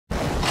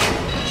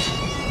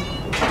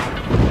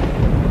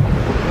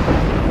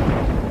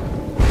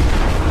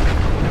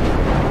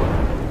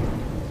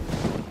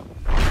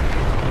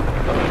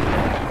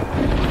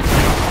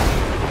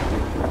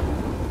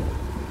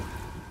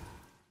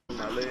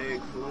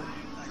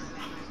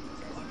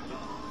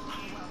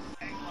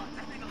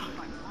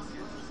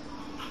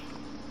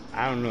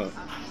I don't know.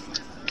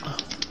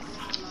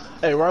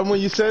 Hey, right when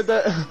you said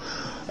that,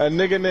 a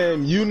nigga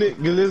named Unit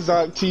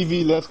Glizzock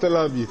TV left to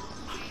love you.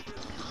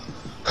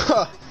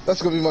 Ha!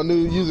 That's gonna be my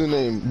new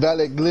username,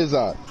 Valet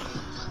Glizzock.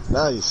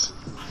 Nice.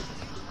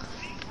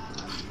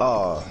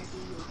 Aw.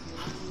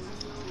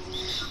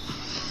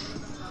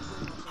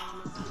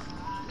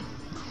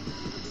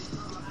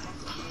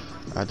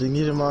 I didn't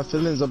get in my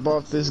feelings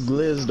about this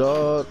glizz,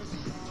 dog.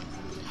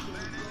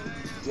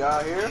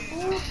 Y'all here?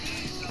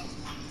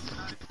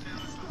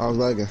 I was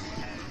lagging.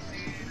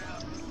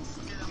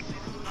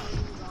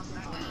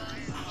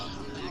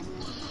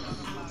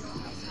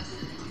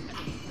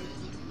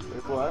 Hey,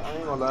 boy, I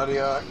ain't gonna lie to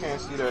y'all. I can't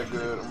see that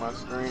good on my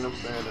screen. I'm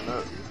standing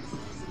up.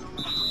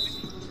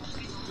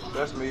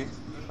 That's me.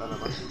 I don't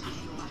know.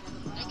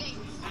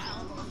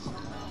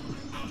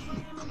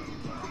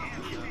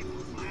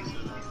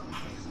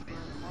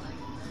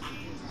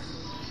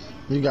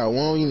 You got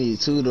one, you need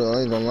two though.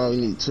 I ain't gonna lie, we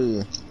need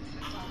two.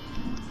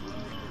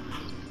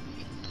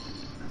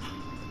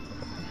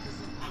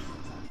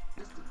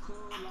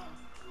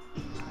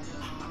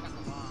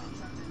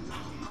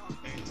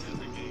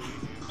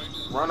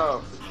 Run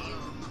off.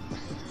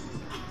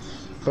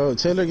 Bro,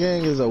 Taylor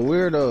Gang is a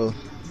weirdo.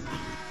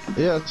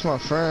 Yeah, that's my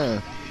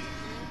friend.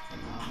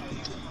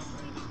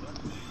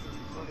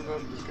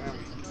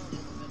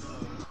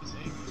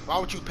 Why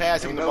would you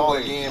pass him Ain't the no ball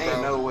way. again, Ain't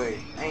bro? no way.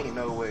 Ain't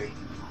no way.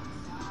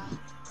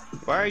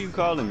 Why are you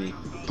calling me?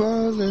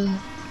 Ballin',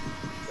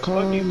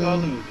 What are you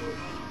calling me?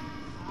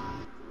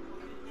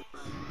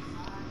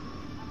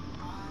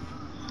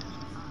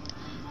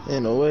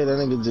 Ain't no way that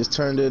nigga just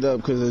turned it up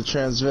because the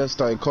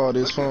transvestite called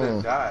his Look at phone.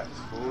 the dots,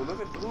 fool.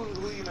 Look at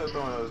who you know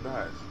throwing those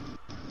dots.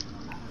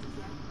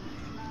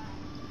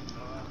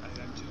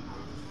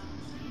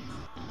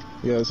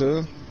 You guys hear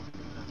him?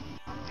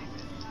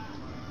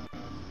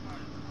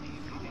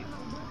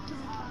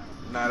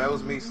 Nah, that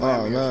was me Oh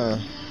slamming your man.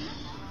 shit.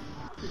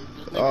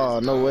 Oh,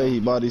 no way he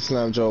body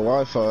slammed your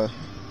Wi-Fi.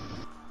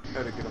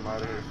 Had to get him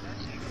out of here.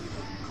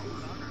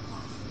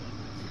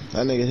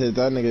 That nigga hit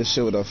that nigga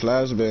shit with a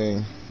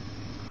flashbang.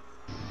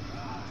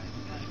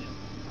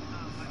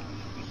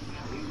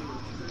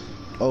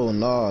 Oh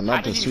no, How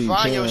not the did you sweet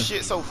find your can.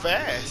 shit so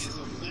fast?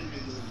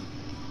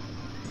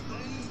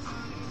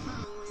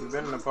 We've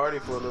been in the party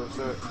for a little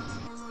sec.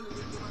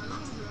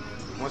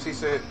 Once he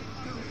said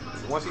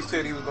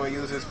he was gonna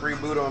use his free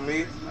boot on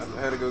me, I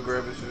had to go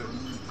grab his shit.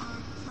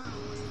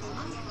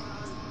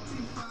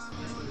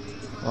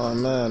 Oh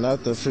man,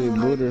 not the free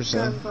booter,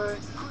 son.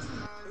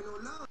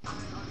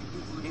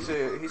 He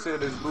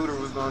said his booter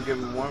was gonna give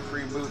him one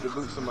free boot to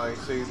boot somebody.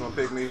 Say he's gonna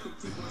pick me.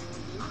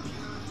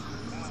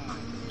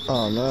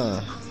 Oh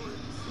man.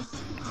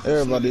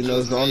 Everybody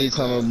knows the only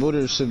time a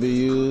booter should be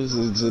used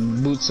is to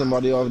boot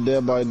somebody off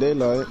Dead by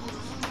Daylight.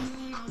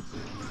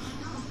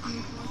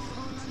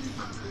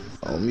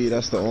 Oh me,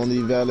 that's the only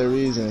valid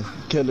reason.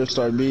 Killer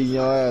start beating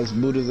your ass,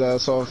 boot his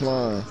ass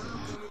offline.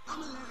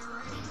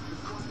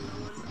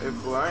 Hey,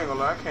 boy, I ain't gonna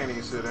lie, I can't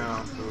even sit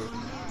down, fool.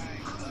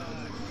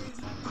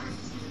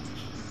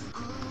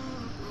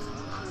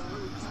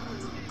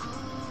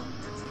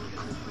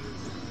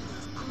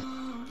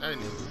 That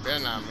nigga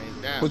better not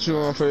make that. What you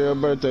want for your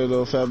birthday,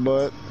 little fat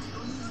butt?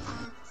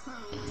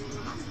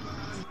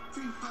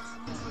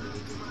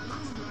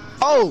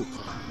 Oh!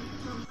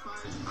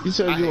 You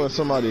said you want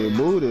somebody to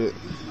boot it.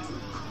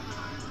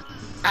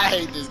 I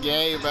hate this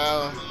game,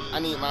 bro. I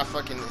need my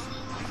fucking...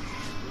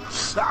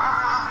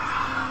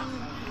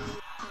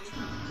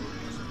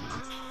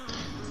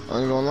 I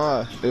ain't gonna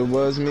lie, it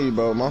was me,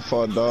 bro. My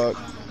fault, dog.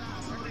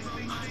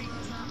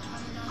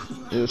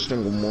 Yeah,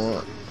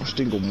 Stingelmont.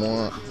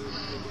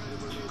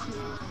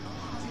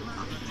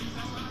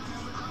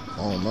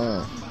 Oh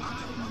man.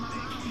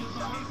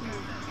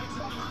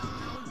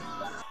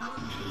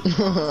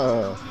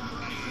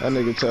 That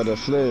nigga tried to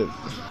flip.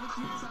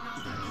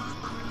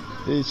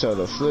 He tried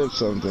to flip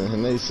something,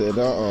 and they said,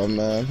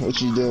 man,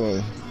 what you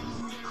doing?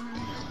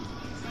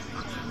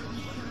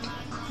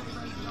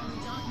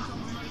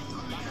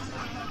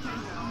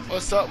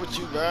 What's up with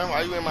you, bro?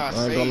 Why you in my face?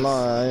 I ain't gonna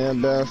lie, I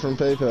am banned from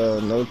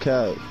PayPal, no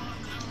cap.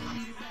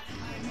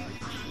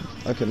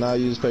 I cannot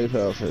use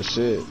PayPal for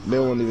shit. They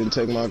won't even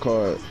take my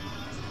card.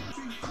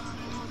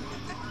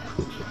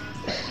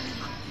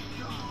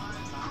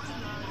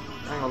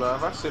 I ain't gonna lie,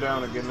 if I sit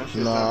down again, that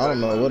shit. Nah, I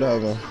don't know what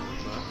happened.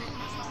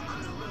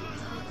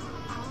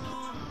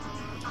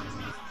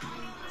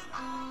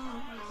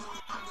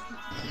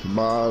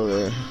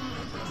 Ballin',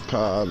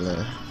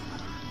 callin'.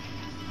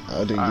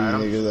 I think these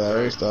niggas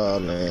are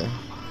stalling.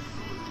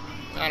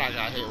 Thought I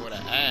got hit with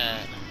an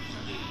ad.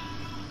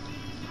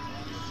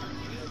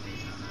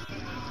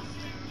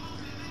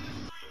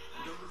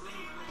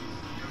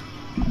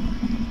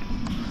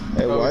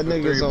 Hey, why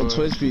niggas on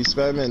Twitch be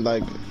spamming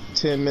like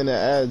 10-minute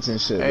ads and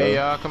shit, Hey,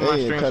 bro? y'all, come on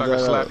stream so I can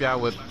slap y'all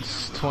with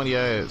 20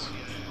 ads.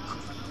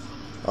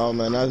 Oh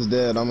man, that's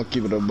dead. I'm gonna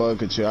keep it a buck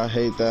with you. I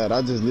hate that.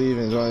 I just leave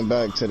and join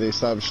back till they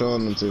stop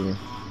showing them to me.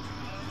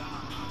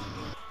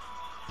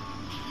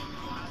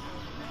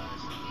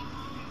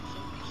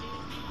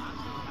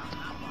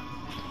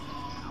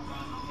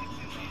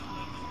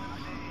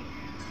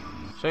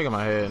 Shaking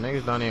my head.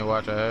 Niggas don't even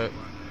watch ad.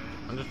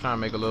 I'm just trying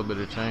to make a little bit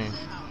of change.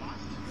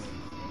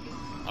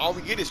 All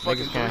we get is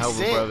fucking Niggas can't 3 help a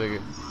cents. brother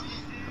get.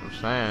 I'm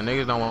saying,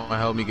 niggas don't want to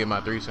help me get my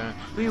 3 cents.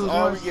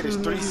 All we get is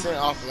 3 cents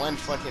off one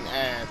fucking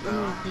ad,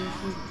 bro.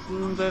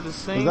 Is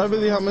that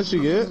really how much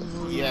you get?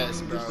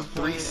 Yes, bro.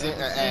 3 cents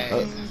an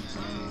ad.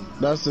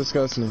 That's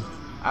disgusting.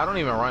 I don't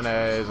even run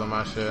ads on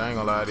my shit. I ain't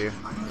gonna lie to you.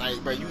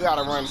 Like, bro, you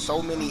gotta run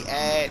so many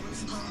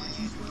ads.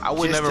 I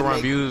would Just never to run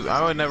make- views.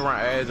 I would never run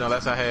ads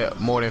unless I had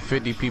more than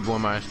 50 people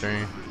in my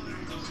stream.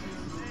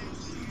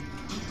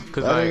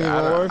 Cause That like ain't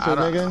even worth it,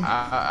 nigga.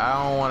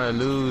 I don't want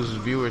to lose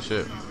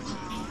viewership.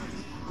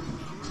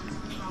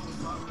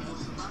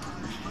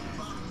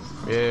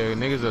 Yeah,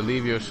 niggas will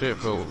leave your shit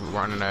for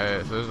running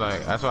ads. So it's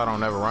like that's why I don't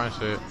never run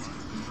shit.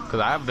 Cause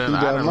I done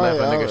left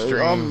a nigga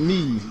stream. I'm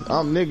me.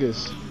 I'm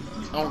niggas.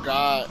 Oh,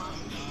 God.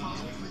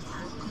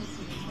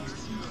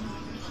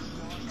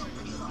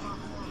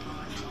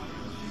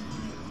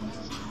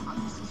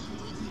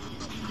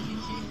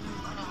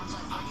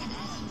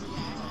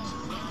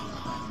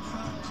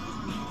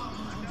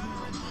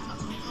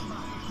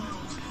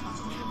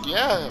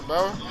 Yeah,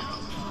 bro.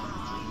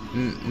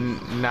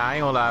 Nah, I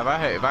ain't gonna lie.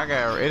 If I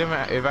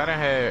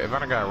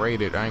done got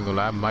rated, I ain't gonna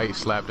lie. I might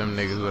slap them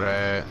niggas with an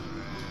ad.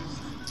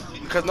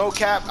 Cause no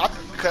cap,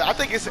 I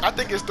think it's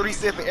 3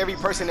 cents for every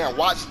person that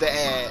watched the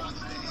ad.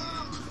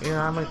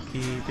 Yeah, I'ma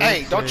keep it.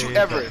 Hey, don't you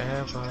ever.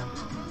 Forever.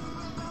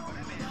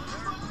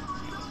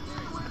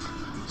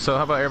 So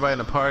how about everybody in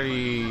the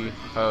party?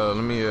 Let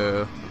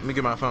me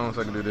get my phone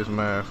so I can do this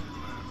math.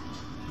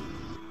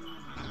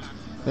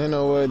 Ain't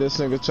no way this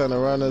nigga trying to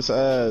run us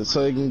ads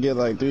so he can get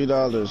like $3.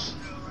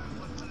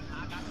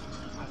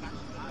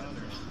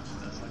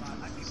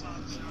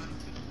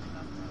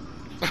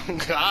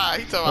 God,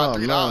 he talking about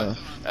 $3. Man.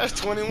 That's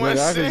 21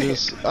 Nigga,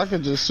 cents. I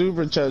could just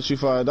super chat you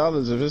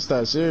 $5 if it's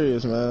that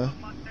serious, man.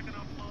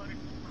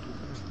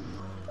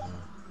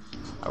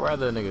 I'd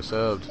rather a nigga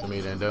sub to me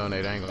than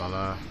donate. I ain't gonna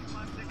lie.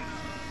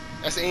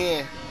 That's the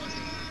end.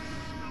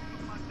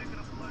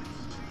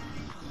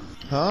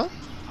 Huh?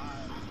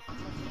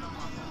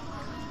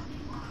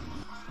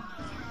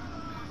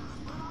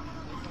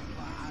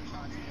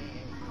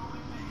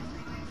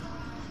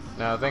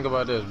 Now think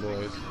about this,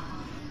 boys.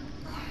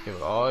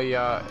 If all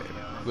y'all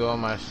go on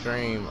my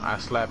stream, I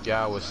slap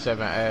y'all with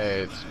 7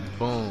 ads.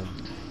 Boom.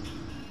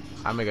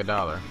 I make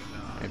 $1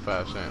 and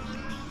 5 cents.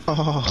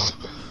 Oh,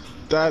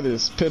 that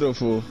is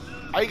pitiful.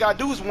 All you gotta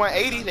do is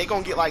 180. They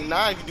gonna get like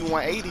 9 if you do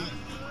 180.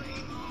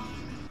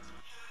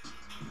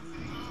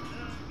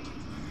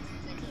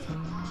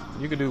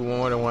 You could do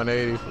more than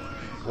 180.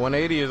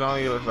 180 is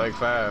only like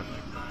 5.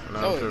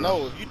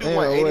 No, if you do Ain't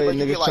no 180, way but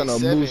you niggas get like trying to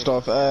 7. boost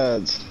off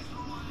ads.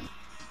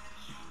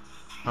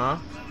 Huh?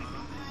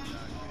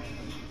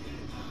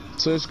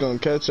 Twitch gonna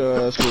catch your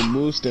ass for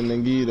boosting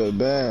and give you the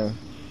ban.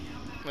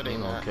 No, I they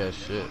ain't gonna not. catch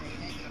shit.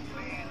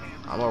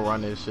 I'm gonna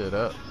run this shit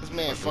up. This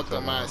man fucked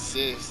up my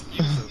assist.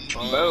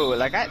 Bro,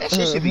 like that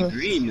shit should be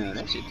green now.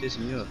 That shit piss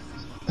me off.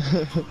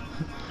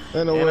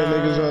 Ain't no way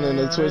niggas running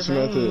the Twitch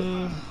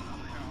method.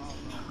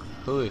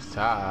 Who is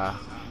Ty?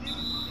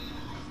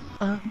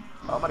 I'm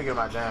about to get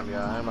my jam,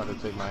 y'all.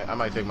 I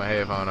might take my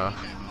headphone off.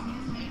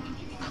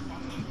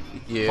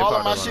 Yeah, Follow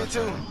my probably shit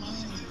too.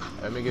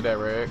 Let me get that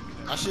rag.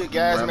 My shit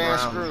gas Wrap man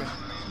around. screw.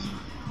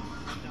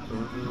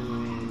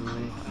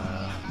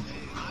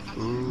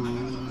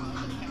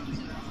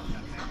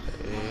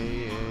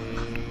 Hey,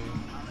 hey.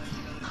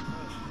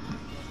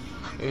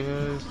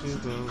 Yes, you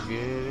don't get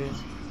it.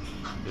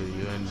 Do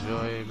you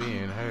enjoy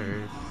being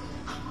heard?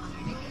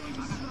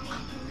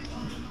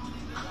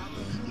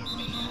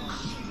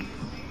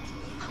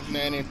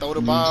 Man, and throw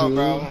the ball,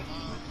 bro.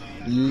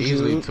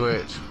 Easily YouTube.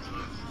 Twitch.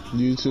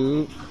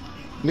 YouTube.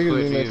 Niggas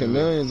Twitch be making easily.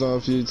 millions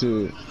off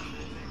YouTube.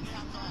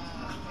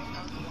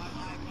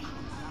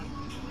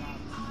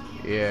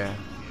 Yeah.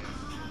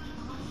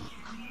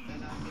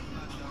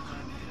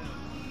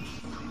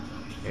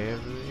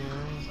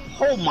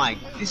 Oh my,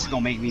 this is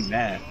gonna make me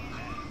mad.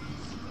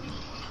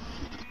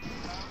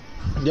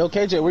 Yo,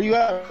 KJ, where you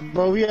at,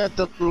 bro? We at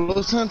the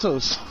Los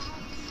Santos.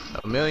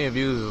 1 million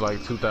views is like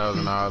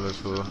 $2,000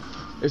 for.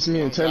 It's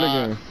me and Oh,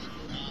 Telegram.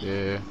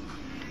 Yeah.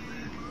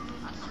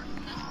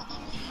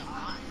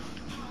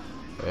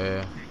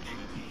 Yeah.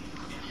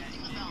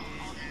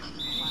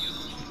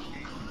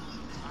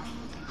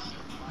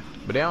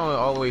 But they don't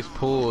always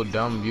pull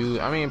dumb views.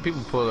 I mean,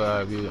 people pull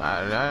views.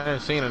 I done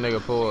seen a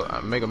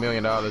nigga make $1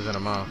 million in a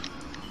month.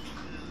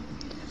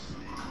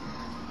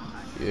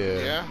 Yeah.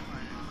 Yeah.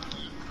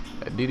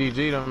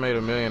 DDG done made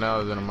 $1 million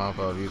in a month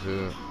off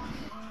YouTube.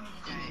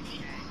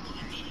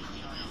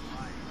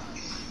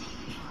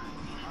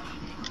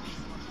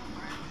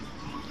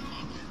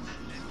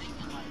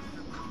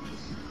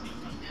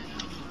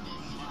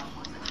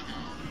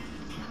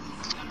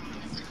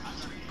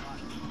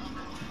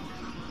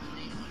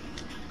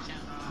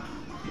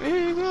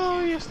 There you go,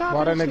 you stop.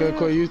 Why that nigga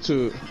quit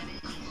YouTube?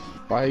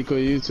 Why he quit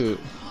YouTube?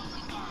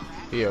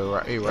 He That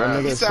right.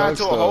 nigga He signed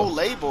to sucks, a whole though.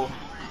 label.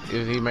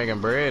 Is he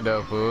making bread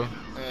though, fool?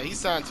 Yeah, Man, he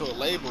signed to a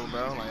label,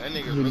 bro. Like that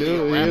nigga He really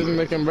do. a He is rapper.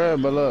 making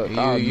bread, but look, You-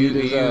 I'll you- beat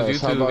his you use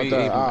ass. How YouTube, about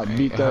that? I'll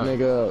beat that uh-huh.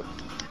 nigga up.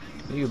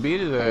 You beat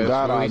his Oh, ass,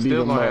 God, fool. I'll He beat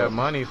still him gonna up. have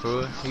money,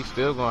 fool. He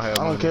still gonna have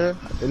I money. don't care.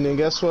 And then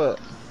guess what?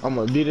 I'm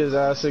gonna beat his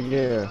ass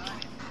again.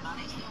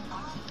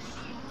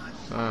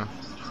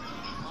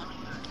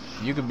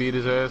 You can beat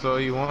his ass all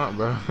you want,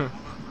 bro.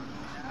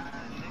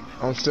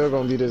 I'm still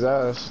gonna beat his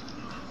ass.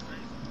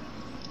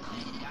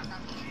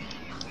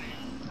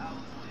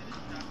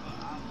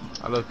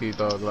 I low-key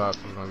thought Glocks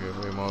was gonna get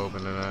way more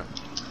open than that.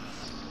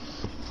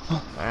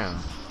 Damn.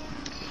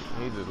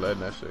 He just letting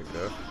that shit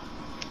go.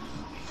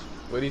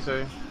 What'd he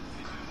say?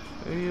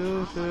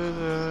 You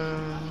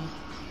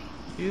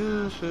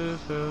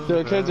should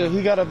Dude, KJ,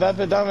 he got a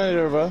Vapid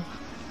Dominator, bro.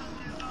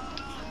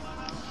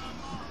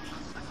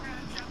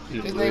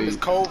 His name is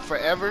Cold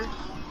Forever.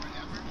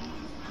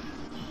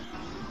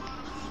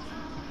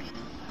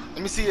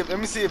 Let me see it. Let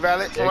me see it,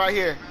 Valid. From right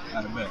here.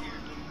 Out of bet.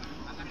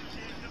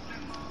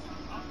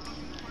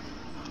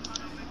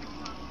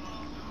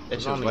 That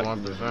It's shit was only like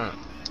 1%.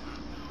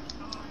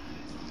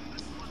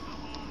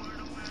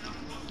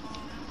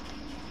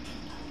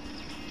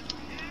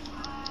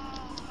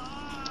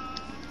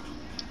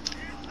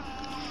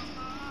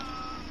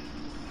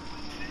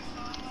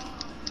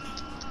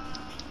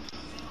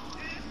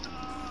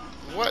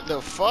 What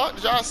the fuck?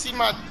 Did y'all see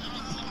my?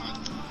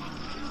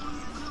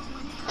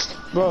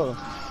 Bro.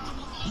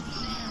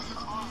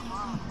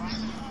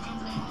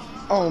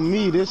 On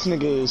me, this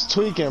nigga is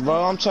tweaking,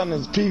 bro. I'm trying to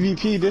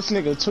PvP, this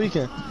nigga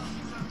tweaking.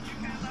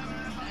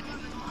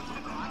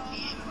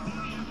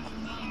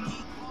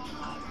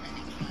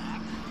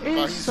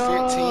 Bro, he's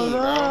 15,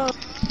 bro.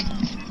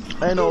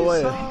 Ain't no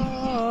way.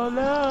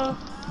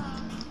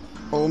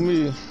 On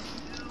me.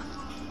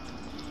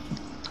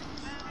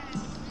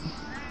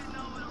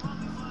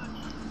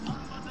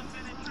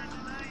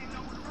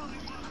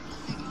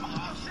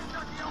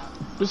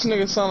 This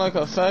nigga sound like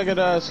a faggot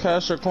ass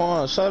Casher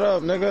Quan. Shut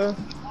up, nigga.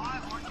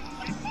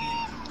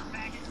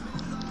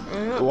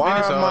 Why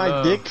It's am all I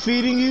love. dick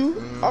feeding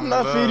you? I'm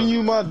not love. feeding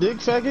you my dick,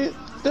 faggot.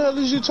 The hell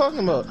is you talking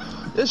about?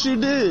 Yes, you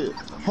did.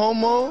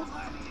 Homo.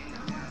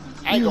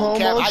 I ain't You gonna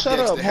cap. homo, I shut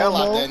dicks up, the hell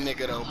out homo. that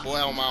nigga though, boy.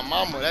 On my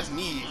mama, that's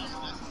me.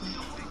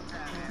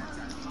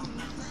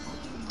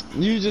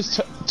 You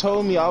just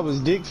told me I was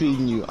dick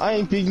feeding you. I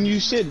ain't feeding you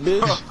shit,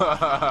 bitch.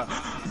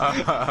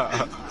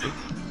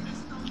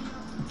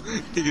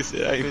 Nigga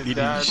said I ain't His feeding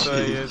dad you 12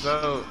 shit. years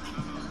old.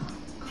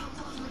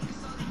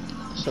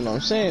 That's what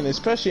I'm saying.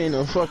 Especially in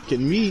the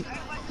fucking meat.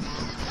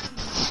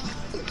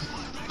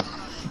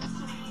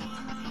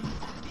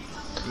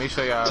 Let me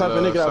show y'all. Type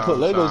of nigga that put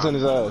Legos in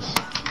his ass.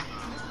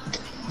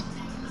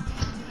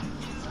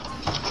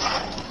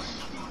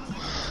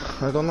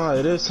 I don't know.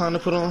 It is time to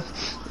put on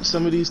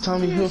some of these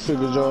Tommy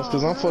Hilfiger jaws,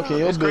 cause I'm fucking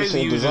your It's bitch crazy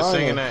and you was just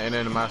singing designer. that and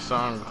then my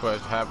song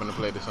request happened to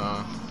play the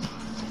song.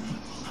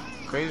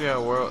 Crazy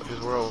how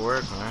this world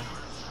works, man.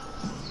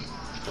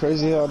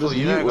 Crazy how this Well,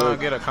 you're beat not gonna work.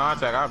 get a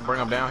contact. I'll bring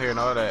them down here and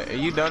all that.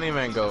 And you don't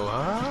even go,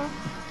 huh?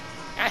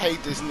 I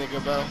hate this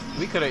nigga, bro.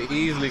 We could have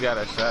easily got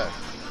a shot.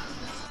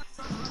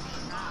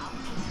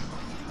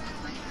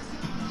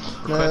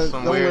 Man, Request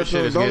some don't weird let shit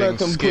them, is don't getting let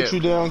them skipped. put you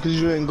down cause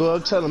you ain't go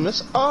up. Tell them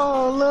it's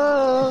all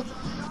love.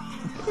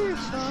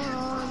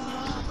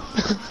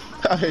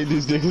 I hate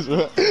these niggas,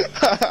 bro.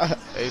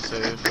 They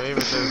say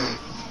favoritism.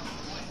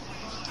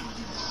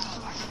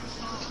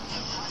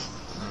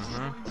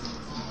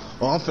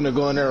 Oh, I'm finna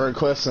go in there and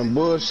request some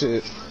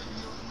bullshit.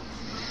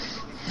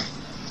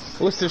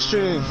 What's the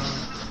stream?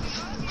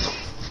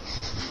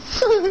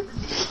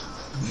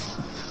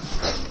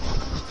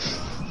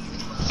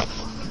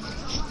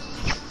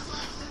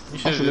 You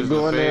I'm should finna just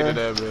go in faded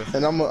there, that bitch.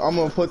 and I'm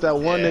gonna put that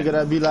one nigga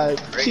that be like,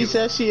 she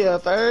said she a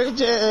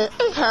virgin,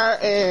 her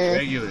and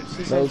Regular.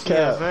 no She a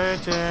cap.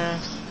 virgin,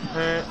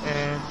 her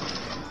and.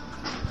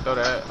 Throw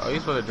that. Oh, you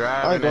supposed to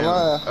drive I and ain't then.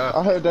 gonna lie,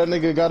 I heard that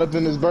nigga got up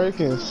in his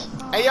Birkins.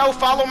 Hey yo,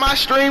 follow my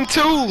stream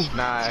too.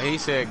 Nah, he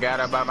said got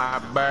up by my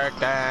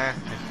birthday.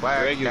 It's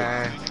Regular.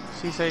 birthday.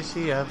 She say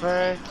she a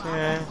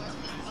virgin.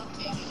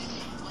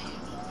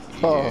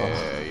 Oh.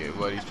 Yeah,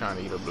 buddy's trying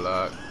to eat a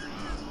block.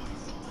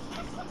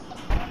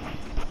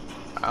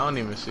 I don't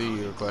even see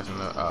you requesting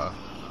the.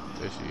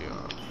 There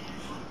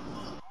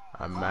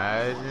she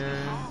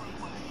Imagine.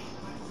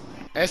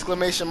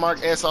 Exclamation mark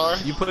SR.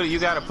 You put it. You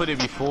gotta put it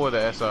before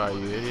the SR.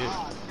 You idiot.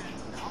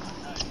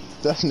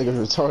 That nigga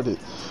retarded.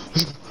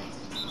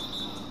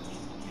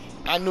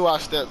 I knew I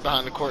stepped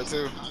behind the court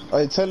too.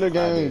 Hey, tell her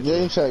did,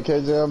 game chat,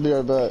 KJ. I'll be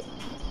right back.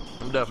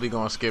 I'm definitely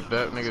gonna skip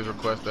that. Niggas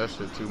request that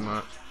shit too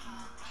much.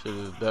 Shit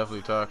is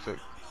definitely toxic.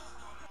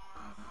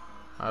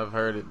 I've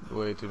heard it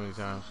way too many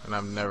times, and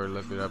I've never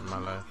looked it up in my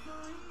life.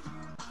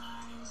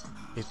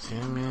 It's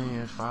 10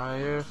 million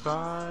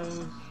fireflies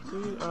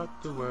lit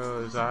up the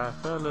world as I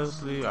fell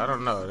asleep. I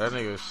don't know. That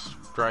nigga's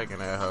striking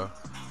that hoe.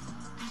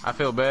 I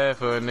feel bad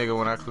for a nigga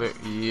when I click.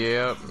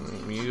 Yep,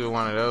 you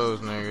one of those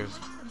niggas.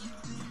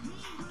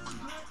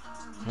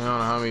 You don't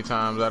know how many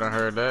times I done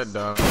heard that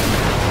dumb.